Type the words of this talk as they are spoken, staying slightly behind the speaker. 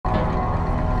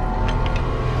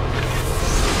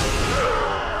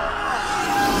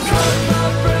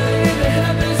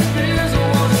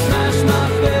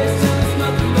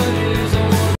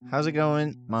How's it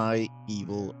going, my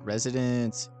evil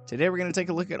residents? Today we're going to take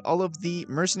a look at all of the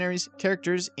Mercenaries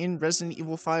characters in Resident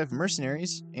Evil 5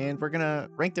 Mercenaries, and we're going to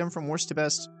rank them from worst to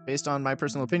best based on my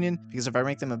personal opinion, because if I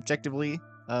rank them objectively,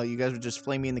 you guys would just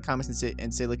flame me in the comments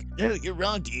and say like, no, you're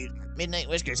wrong, dude. Midnight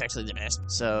Whisker's actually the best.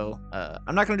 So,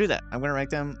 I'm not going to do that. I'm going to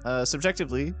rank them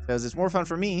subjectively, because it's more fun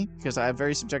for me, because I have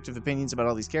very subjective opinions about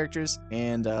all these characters,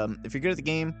 and if you're good at the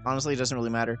game, honestly, it doesn't really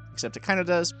matter, except it kind of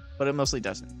does, but it mostly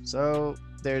doesn't. So,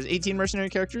 there's 18 mercenary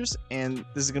characters, and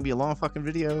this is going to be a long fucking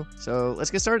video, so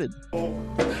let's get started.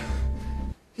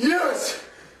 Yes!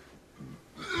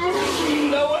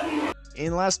 No one.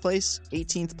 In last place,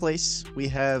 18th place, we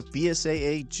have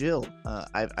BSAA Cheel.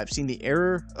 I've seen the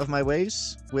error of my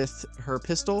ways with her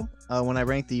pistol when I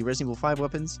rank the Resident Evil 5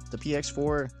 weapons. The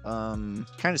PX4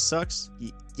 kind of sucks.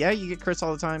 Yeah, you get crits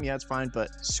all the time. Yeah, it's fine,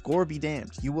 but score be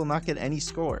damned. You will not get any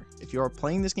score. If you are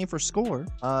playing this game for score,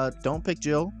 don't pick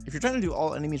Cheel. If you're trying to do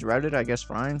all enemies routed, I guess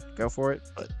fine, go for it.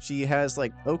 But she has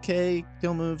like okay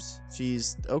kill moves.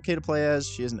 She's okay to play as.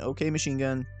 She has an okay machine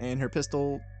gun, and her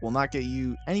pistol will not get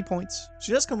you any points.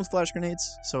 She does come with flash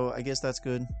grenades, so I guess that's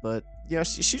good. But yeah,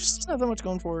 she just doesn't have that much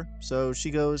going for her. So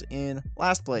she goes in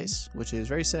last place, which is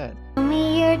very sad. Tell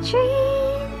me your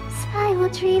dreams, I will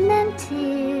dream them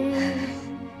too.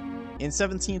 In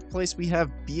 17th place, we have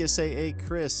BSAA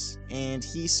Chris, and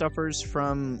he suffers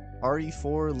from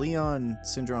RE4 Leon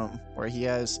syndrome, where he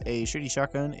has a shitty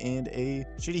shotgun and a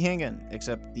shitty handgun,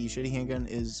 except the shitty handgun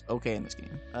is okay in this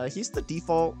game. He's the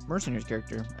default Mercenaries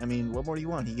character. I mean, what more do you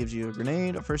want? He gives you a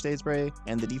grenade, a first aid spray,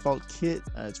 and the default kit.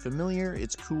 It's familiar,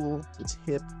 it's cool, it's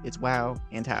hip, it's wow,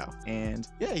 and how. And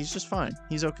yeah, he's just fine.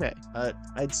 He's okay.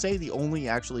 I'd say the only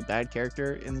actually bad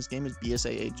character in this game is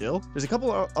BSAA Cheel. There's a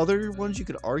couple of other ones you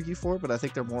could argue for, but I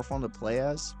think they're more fun to play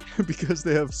as because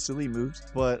they have silly moves.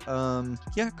 But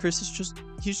yeah, Chris is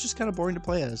he's just kind of boring to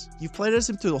play as. You've played as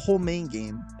him through the whole main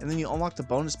game, and then you unlock the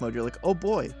bonus mode. You're like, oh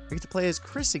boy, I get to play as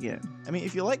Chris again. I mean,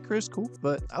 if you like Chris, cool,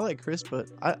 but I like Chris, but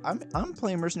I'm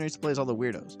playing Mercenaries to play as all the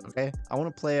weirdos, okay? I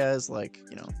want to play as, like,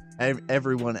 you know,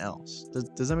 everyone else.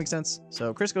 Does that make sense?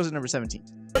 So Chris goes at number 17.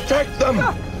 Protect them!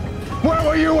 Where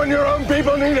were you when your own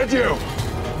people needed you?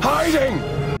 Hiding!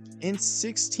 In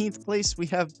 16th place, we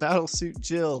have Battlesuit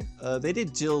Cheel. They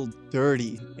did Cheel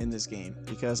dirty in this game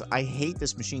because I hate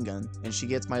this machine gun, and she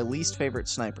gets my least favorite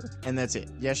sniper, and that's it.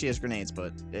 Yeah, she has grenades,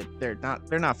 but they're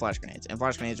not flash grenades, and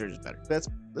flash grenades are just better.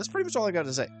 That's pretty much all I got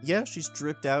to say. Yeah, she's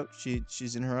dripped out.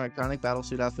 She's in her iconic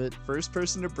battlesuit outfit. First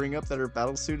person to bring up that her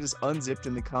battlesuit is unzipped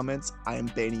in the comments, I am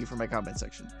banning you from my comment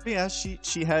section. But yeah,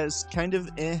 she has kind of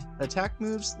attack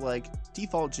moves like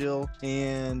default Cheel,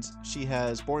 and she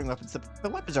has boring weapons. The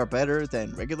weapons are better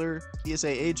than regular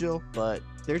BSAA Cheel, but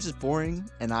they're just boring,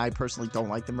 and I personally don't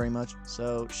like them very much.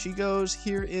 So she goes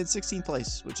here in 16th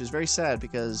place, which is very sad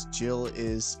because Cheel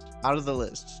is out of the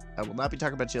list. I will not be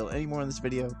talking about Cheel anymore in this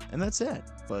video, and that's sad,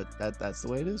 but that's the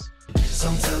way it is.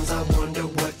 Sometimes I wonder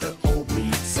what the old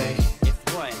me say.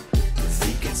 If what? If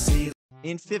he can see.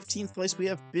 In 15th place, we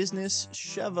have Business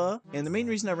Sheva, and the main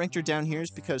reason I ranked her down here is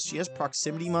because she has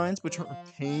proximity mines, which are a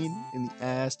pain in the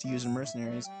ass to use in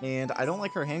Mercenaries, and I don't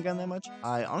like her handgun that much.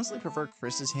 I honestly prefer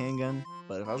Chris's handgun,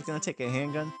 but if I was going to take a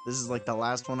handgun, this is like the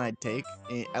last one I'd take,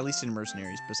 at least in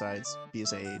Mercenaries, besides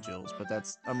BSAA Cheel's, but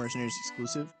that's a Mercenaries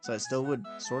exclusive, so I still would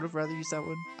sort of rather use that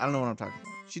one. I don't know what I'm talking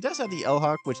about. She does have the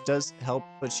L-Hawk, which does help,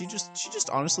 but she just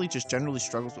honestly just generally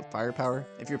struggles with firepower.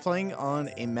 If you're playing on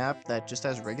a map that just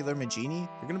has regular Magini,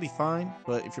 you're gonna be fine,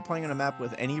 but if you're playing on a map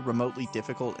with any remotely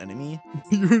difficult enemy,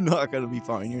 you're not gonna be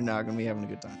fine. You're not gonna be having a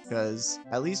good time, because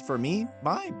at least for me,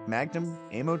 my Magnum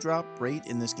ammo drop rate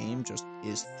in this game just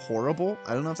is horrible.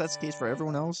 I don't know if that's the case for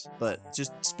everyone else, but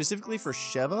just specifically for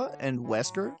Sheva and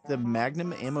Wesker, the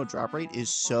Magnum ammo drop rate is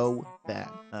so bad.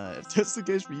 If that's the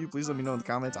case for you, please let me know in the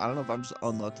comments. I don't know if I'm just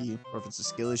unlucky or if it's a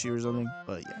skill issue or something,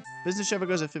 but yeah. Business Sheva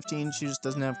goes at 15. She just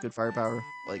doesn't have good firepower.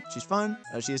 Like, she's fun.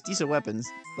 She has decent weapons,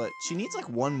 but she needs like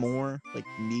one more like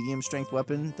medium strength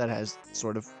weapon that has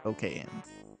sort of okay aim.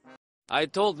 I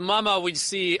told Mama we'd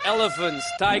see elephants,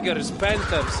 tigers,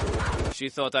 panthers. She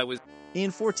thought I was... In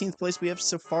 14th place, we have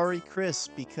Safari Chris,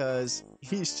 because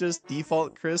he's just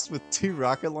default Chris with 2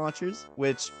 rocket launchers,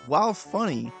 which, while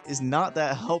funny, is not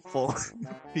that helpful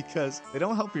because they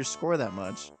don't help your score that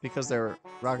much because they're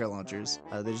rocket launchers.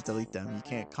 They just delete them. You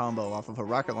can't combo off of a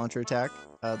rocket launcher attack.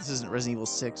 This isn't Resident Evil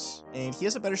 6, and he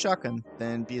has a better shotgun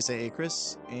than BSAA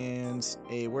Chris and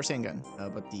a worse handgun,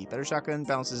 but the better shotgun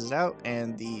balances it out,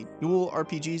 and the dual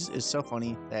RPGs is so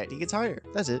funny that he gets higher.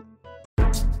 That's it.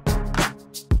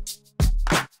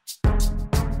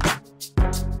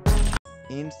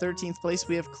 In 13th place,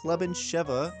 we have Club and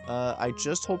Sheva. I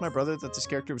just told my brother that this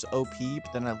character was OP,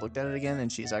 but then I looked at it again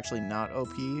and she's actually not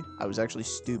OP. I was actually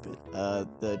stupid.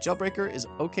 The Jailbreaker is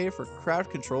okay for crowd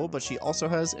control, but she also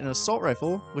has an assault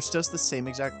rifle, which does the same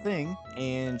exact thing.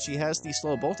 And she has the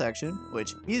slow bolt action,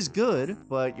 which is good,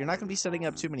 but you're not going to be setting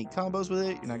up too many combos with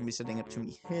it. You're not going to be setting up too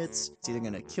many hits. It's either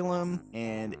going to kill him,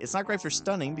 and it's not great for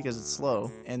stunning because it's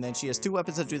slow. And then she has 2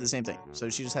 weapons that do the same thing. So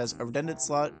she just has a redundant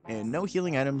slot and no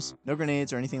healing items, no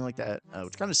grenades or anything like that,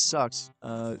 which kind of sucks.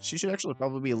 She should actually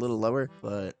probably be a little lower,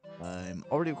 but I'm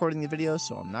already recording the video,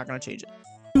 so I'm not going to change it.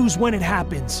 Choose when it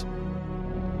happens.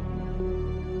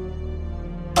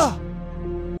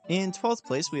 In 12th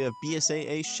place, we have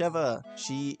BSAA Sheva.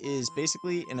 She is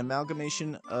basically an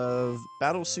amalgamation of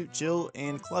Battlesuit Jill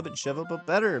and Club and Sheva, but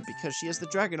better because she has the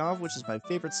Dragunov, which is my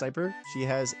favorite sniper. She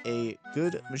has a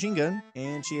good machine gun,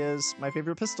 and she has my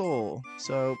favorite pistol.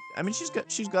 So, I mean, she's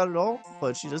got it all,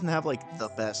 but she doesn't have like the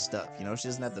best stuff. You know, she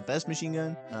doesn't have the best machine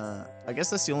gun. I guess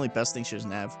that's the only best thing she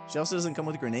doesn't have. She also doesn't come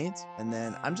with grenades. And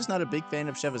then I'm just not a big fan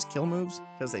of Sheva's kill moves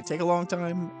because they take a long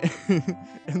time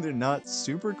and they're not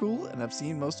super cool. And I've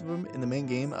seen most of them in the main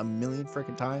game a million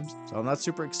freaking times, so I'm not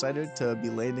super excited to be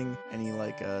landing any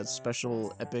like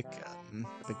special epic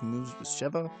moves with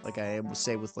Sheva like I would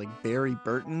say with like Barry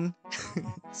Burton.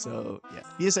 So yeah,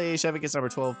 BSAA Sheva gets number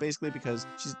 12 basically because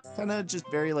she's kind of just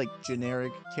very like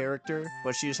generic character,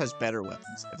 but she just has better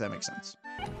weapons, if that makes sense.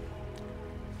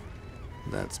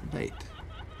 That's bait.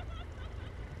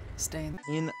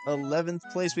 In 11th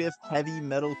place, we have Heavy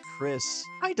Metal Chris.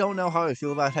 I don't know how I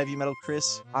feel about Heavy Metal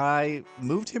Chris. I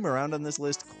moved him around on this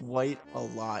list quite a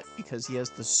lot because he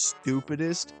has the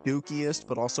stupidest, dookiest,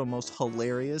 but also most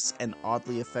hilarious and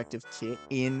oddly effective kit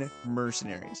in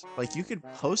Mercenaries. Like, you could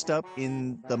post up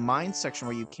in the mine section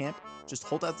where you camp, just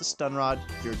hold out the stun rod,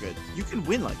 you're good. You can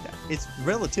win like that. It's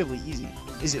relatively easy.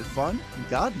 Is it fun?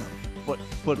 God, no.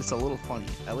 But it's a little funny,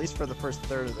 at least for the first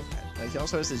third of the map. He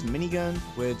also has his minigun,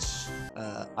 which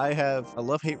I have a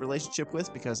love-hate relationship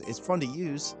with because it's fun to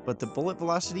use, but the bullet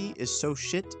velocity is so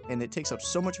shit and it takes up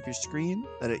so much of your screen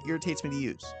that it irritates me to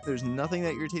use. There's nothing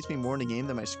that irritates me more in a game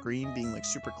than my screen being like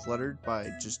super cluttered by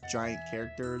just giant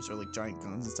characters or like giant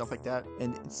guns and stuff like that.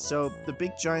 And so the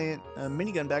big giant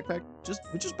minigun backpack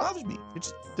it just bothers me.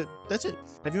 That's it.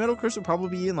 Heavy Metal Chris would probably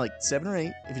be in like 7 or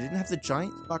 8 if you didn't have the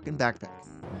giant fucking backpack.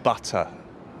 Butter.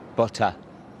 Butter.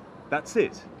 That's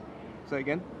it. Say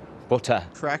again. Butter.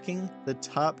 Cracking the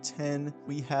top 10,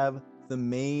 we have the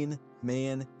main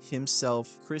man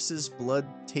himself, Chris's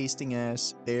blood-tasting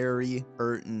ass, Barry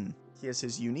Burton. He has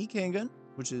his unique handgun,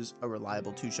 which is a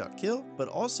reliable 2-shot kill, but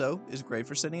also is great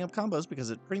for setting up combos because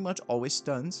it pretty much always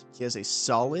stuns. He has a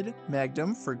solid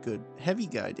Magnum for good heavy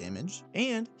guy damage,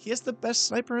 and he has the best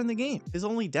sniper in the game. His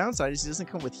only downside is he doesn't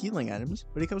come with healing items,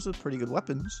 but he comes with pretty good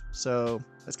weapons, so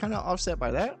that's kind of offset by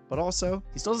that, but also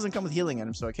he still doesn't come with healing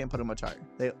items, so I can't put him much higher.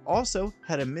 They also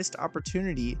had a missed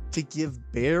opportunity to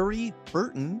give Barry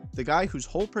Burton, the guy whose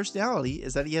whole personality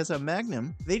is that he has a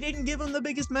Magnum, they didn't give him the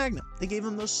biggest Magnum. They gave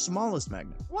him the smallest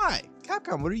Magnum. Why?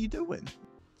 Capcom, what are you doing?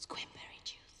 Squimberry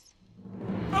juice.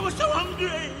 I was so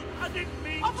hungry. I didn't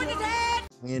mean to.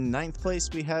 In 9th place,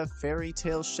 we have Fairy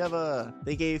Tale Sheva.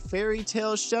 They gave Fairy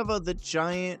Tale Sheva the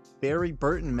giant Barry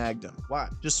Burton Magnum. Why?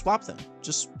 Just swap them.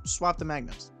 Just swap the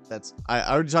Magnums. I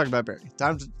already talked about Barry.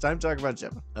 Time to talk about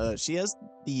Sheva. She has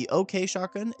the OK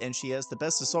shotgun, and she has the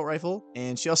best assault rifle,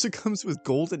 and she also comes with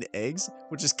golden eggs,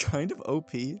 which is kind of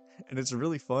OP, and it's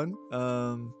really fun.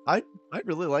 I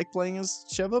really like playing as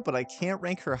Sheva, but I can't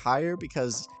rank her higher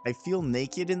because I feel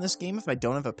naked in this game if I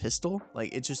don't have a pistol.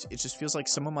 Like, it just feels like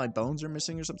some of my bones are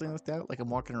missing or something like that. Like, I'm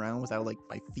walking around without, like,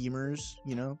 my femurs,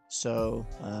 you know? So,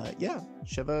 yeah,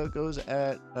 Sheva goes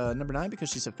at number 9 because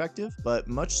she's effective, but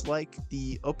much like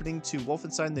the opening to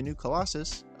Wolfenstein: The New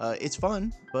Colossus, it's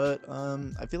fun, but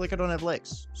I feel like I don't have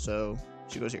legs, so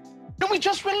she goes here. Can we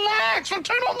just relax and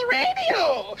turn on the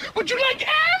radio? Would you like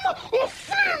M or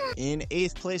Finn? In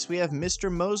 8th place, we have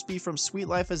Mr. Mosby from Sweet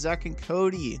Life of Zack and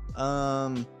Cody.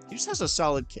 He just has a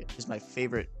solid kit. He's my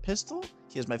favorite pistol.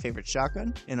 He has my favorite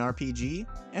shotgun, an RPG,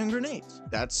 and grenades.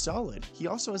 That's solid. He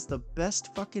also has the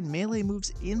best fucking melee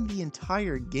moves in the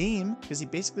entire game because he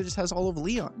basically just has all of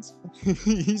Leon's.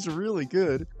 He's really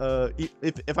good.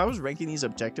 If I was ranking these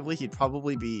objectively, he'd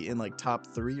probably be in like top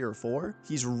 3 or 4.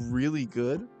 He's really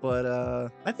good, but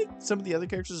I think some of the other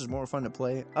characters are more fun to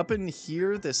play. Up in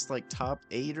here, this like top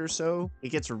 8 or so, it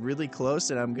gets really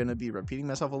close, and I'm gonna be repeating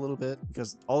myself a little bit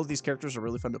because all of these characters are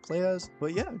really fun to play as.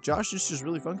 But yeah, Josh is just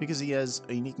really fun because he has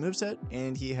a unique moveset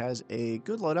and he has a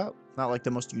good loadout. Not like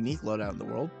the most unique loadout in the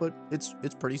world, but it's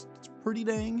pretty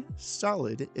dang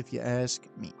solid if you ask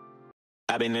me.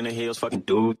 I've been in the hills fucking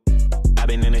dude. I've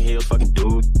been in the hills, fucking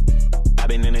dude. I've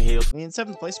been in the hills. In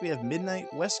 7th place, we have Midnight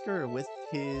Wesker with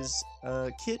his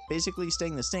kit basically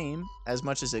staying the same as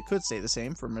much as it could stay the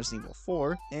same from Resident Evil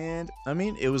 4. And I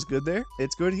mean, it was good there.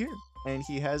 It's good here. And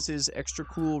he has his extra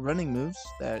cool running moves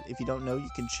that, if you don't know, you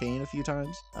can chain a few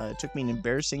times. It took me an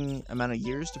embarrassing amount of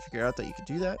years to figure out that you could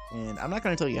do that. And I'm not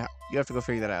going to tell you how. You have to go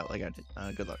figure that out like I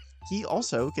did. Good luck. He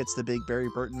also gets the big Barry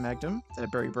Burton Magnum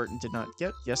that Barry Burton did not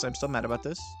get. Yes, I'm still mad about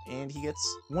this. And he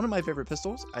gets one of my favorite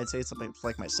pistols. I'd say it's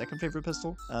like my second favorite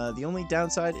pistol. The only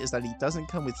downside is that he doesn't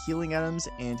come with healing items,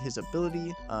 and his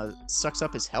ability sucks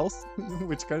up his health,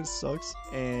 which kind of sucks.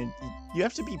 And you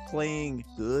have to be playing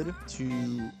good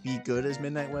to be good as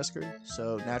Midnight Wesker.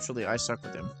 So naturally, I stuck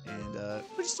with him. And but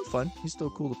he's still fun. He's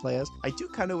still cool to play as. I do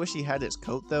kind of wish he had his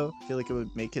coat though. I feel like it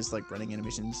would make his like running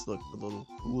animations look a little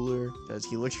cooler, because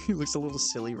he looks a little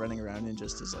silly running around in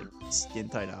just his like skin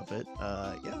tight outfit.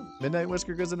 Yeah, Midnight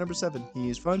Wesker goes to number 7.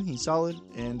 He's fun, he's solid,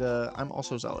 and I'm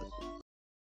also solid.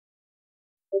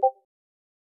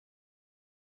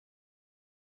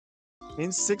 In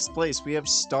 6th place, we have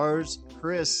Stars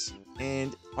Chris.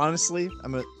 And honestly,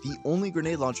 I'm the only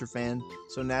grenade launcher fan,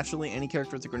 so naturally any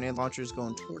character with a grenade launcher is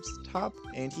going towards the top,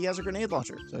 and he has a grenade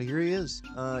launcher, so here he is.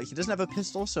 He doesn't have a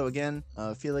pistol, so again,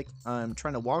 I feel like I'm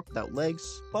trying to walk without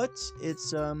legs, but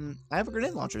it's, I have a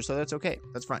grenade launcher, so that's okay.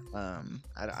 That's fine.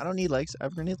 I don't need legs. I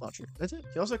have a grenade launcher. That's it.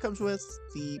 He also comes with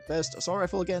the best assault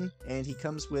rifle again, and he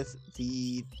comes with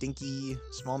the dinky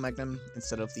small magnum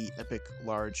instead of the epic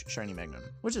large shiny magnum,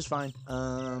 which is fine.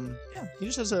 Yeah, he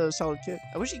just has a solid kit.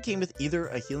 I wish he came with either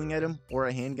a healing item or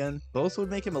a handgun. Both would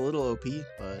make him a little OP,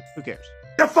 but who cares?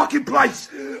 The fucking place!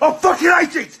 I fucking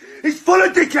hate it! It's full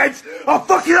of dickheads! I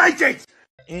fucking hate it!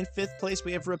 In 5th place,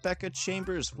 we have Rebecca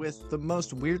Chambers with the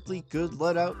most weirdly good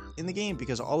loadout in the game,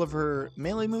 because all of her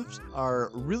melee moves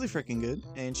are really freaking good,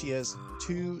 and she has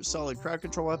 2 solid crowd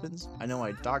control weapons. I know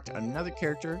I docked another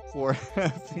character for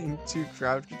having 2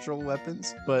 crowd control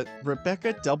weapons, but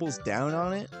Rebecca doubles down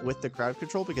on it with the crowd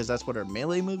control because that's what her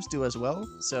melee moves do as well.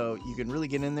 So you can really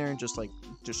get in there and just like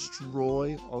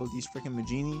destroy all of these freaking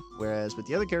Magini, whereas with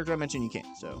the other character I mentioned, you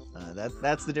can't. So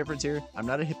that's the difference here. I'm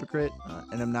not a hypocrite,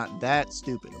 and I'm not that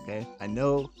stupid. Okay, I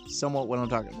know somewhat what I'm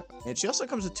talking about. And she also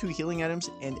comes with 2 healing items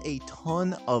and a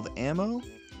ton of ammo.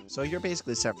 So you're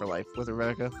basically set for life with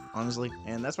Rebecca, honestly.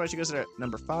 And that's why she goes at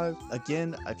number 5.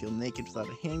 Again, I feel naked without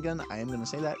a handgun. I am going to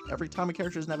say that every time a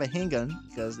character doesn't have a handgun,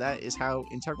 because that is how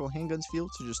integral handguns feel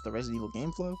to just the Resident Evil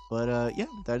game flow. But yeah,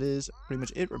 that is pretty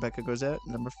much it. Rebecca goes at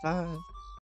number 5.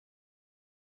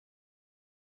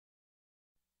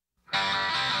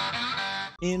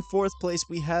 In 4th place,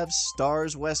 we have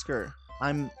Stars Wesker.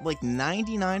 I'm like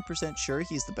 99% sure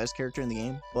he's the best character in the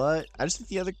game, but I just think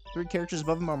the other 3 characters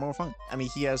above him are more fun. I mean,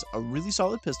 he has a really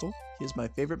solid pistol. He is my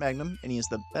favorite Magnum, and he is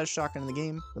the best shotgun in the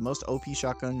game, the most OP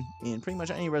shotgun in pretty much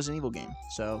any Resident Evil game.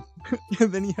 So,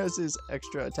 and then he has his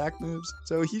extra attack moves.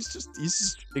 So he's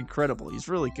just incredible. He's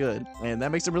really good, and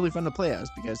that makes him really fun to play as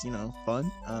because, you know,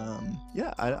 fun.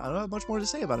 Yeah, I don't have much more to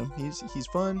say about him. He's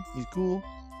fun. He's cool.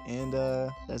 And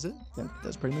that's it.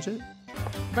 That's pretty much it.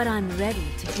 But I'm ready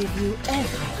to give you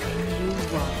everything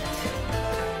you want.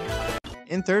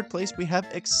 In 3rd place, we have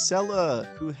Excella,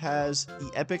 who has the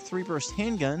epic 3-burst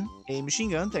handgun, a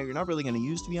machine gun that you're not really going to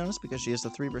use, to be honest, because she has the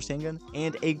 3-burst handgun,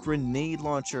 and a grenade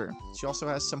launcher. She also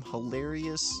has some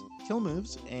hilarious kill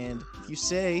moves, and if you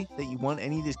say that you want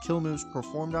any of these kill moves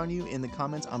performed on you in the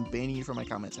comments, I'm banning you from my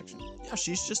comment section. Yeah,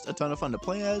 she's just a ton of fun to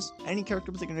play as. Any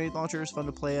character with a grenade launcher is fun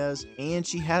to play as, and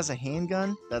she has a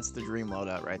handgun. That's the dream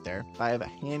loadout right there. If I have a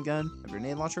handgun, a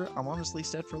grenade launcher, I'm honestly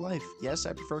set for life. Yes,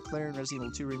 I prefer Claire in Resident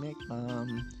Evil 2 Remake.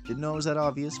 Didn't know it was that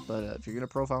obvious, but if you're gonna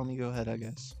profile me, go ahead, I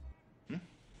guess.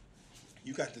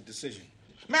 You got the decision.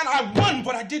 Man, I won,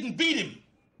 but I didn't beat him!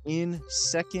 In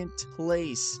 2nd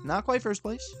place, not quite 1st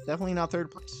place, definitely not 3rd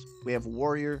place, we have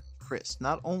Warrior Chris.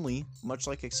 Not only, much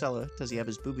like Excella, does he have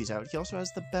his boobies out, he also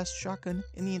has the best shotgun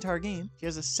in the entire game. He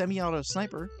has a semi-auto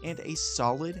sniper and a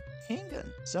solid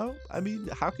handgun. So, I mean,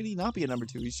 how could he not be a number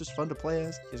 2? He's just fun to play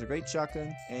as. He has a great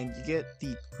shotgun, and you get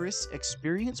the Chris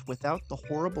experience without the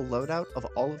horrible loadout of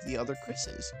all of the other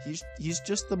Chris's. He's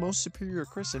just the most superior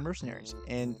Chris in Mercenaries,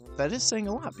 and that is saying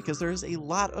a lot because there is a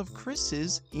lot of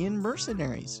Chris's in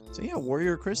Mercenaries. So yeah,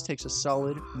 Warrior Chris takes a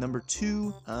solid number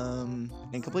 2, and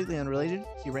completely unrelated,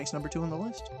 he ranks number 2 on the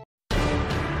list.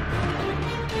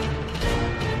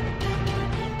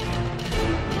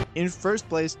 In 1st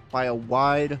place, by a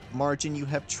wide margin, you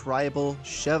have Tribal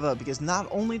Sheva, because not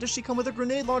only does she come with a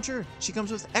grenade launcher, she comes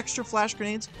with extra flash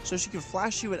grenades, so she can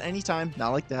flash you at any time, not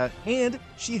like that, and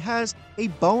she has a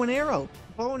bow and arrow.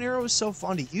 Bow and arrow is so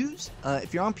fun to use.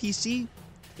 If you're on PC,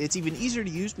 It's even easier to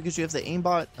use because you have the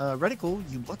aimbot reticle,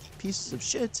 you lucky pieces of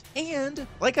shit. And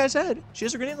like I said, she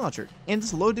has a grenade launcher and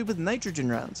it's loaded with nitrogen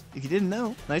rounds. If you didn't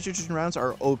know, nitrogen rounds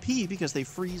are OP because they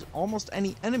freeze almost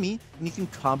any enemy and you can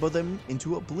combo them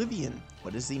into oblivion.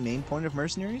 What is the main point of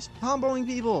Mercenaries? Comboing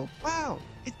people. Wow,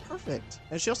 it's perfect.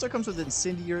 And she also comes with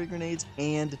incendiary grenades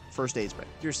and first aid spray.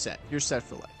 You're set. You're set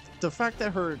for life. The fact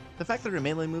that her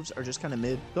melee moves are just kind of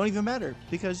mid don't even matter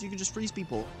because you can just freeze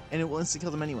people and it will insta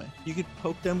kill them anyway. You could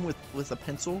poke them with a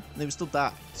pencil and they would still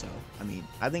die. So, I mean,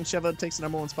 I think Sheva takes the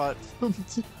 #1 spot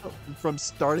from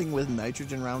starting with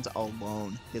nitrogen rounds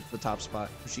alone. Gets the top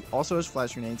spot. She also has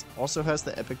flash grenades, also has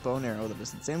the epic bow and arrow that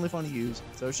is insanely fun to use.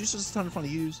 So she's just a ton of fun to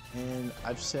use, and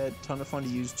I've said ton of fun to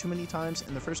use too many times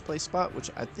in the first place spot, which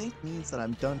I think means that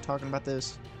I'm done talking about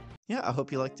this. Yeah, I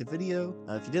hope you liked the video.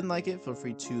 If you didn't like it, feel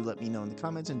free to let me know in the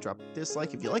comments and drop a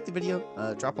dislike. If you liked the video,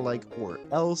 drop a like or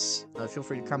else. Feel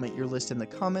free to comment your list in the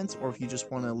comments, or if you just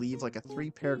want to leave like a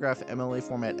 3-paragraph MLA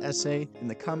format essay in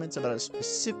the comments about a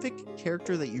specific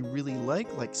character that you really like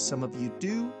some of you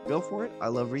do, go for it. I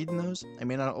love reading those. I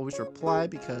may not always reply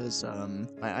because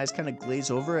my eyes kind of glaze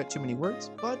over at too many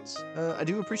words, but I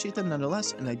do appreciate them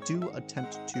nonetheless, and I do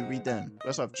attempt to read them. We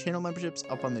also have channel memberships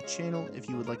up on the channel if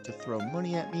you would like to throw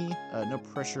money at me. No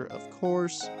pressure, of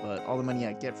course, but all the money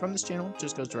I get from this channel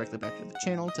just goes directly back to the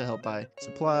channel to help buy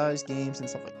supplies, games, and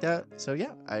stuff like that. So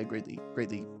yeah, I greatly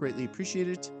appreciate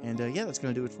it. And yeah, that's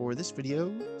going to do it for this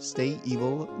video. Stay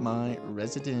evil, my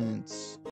residents.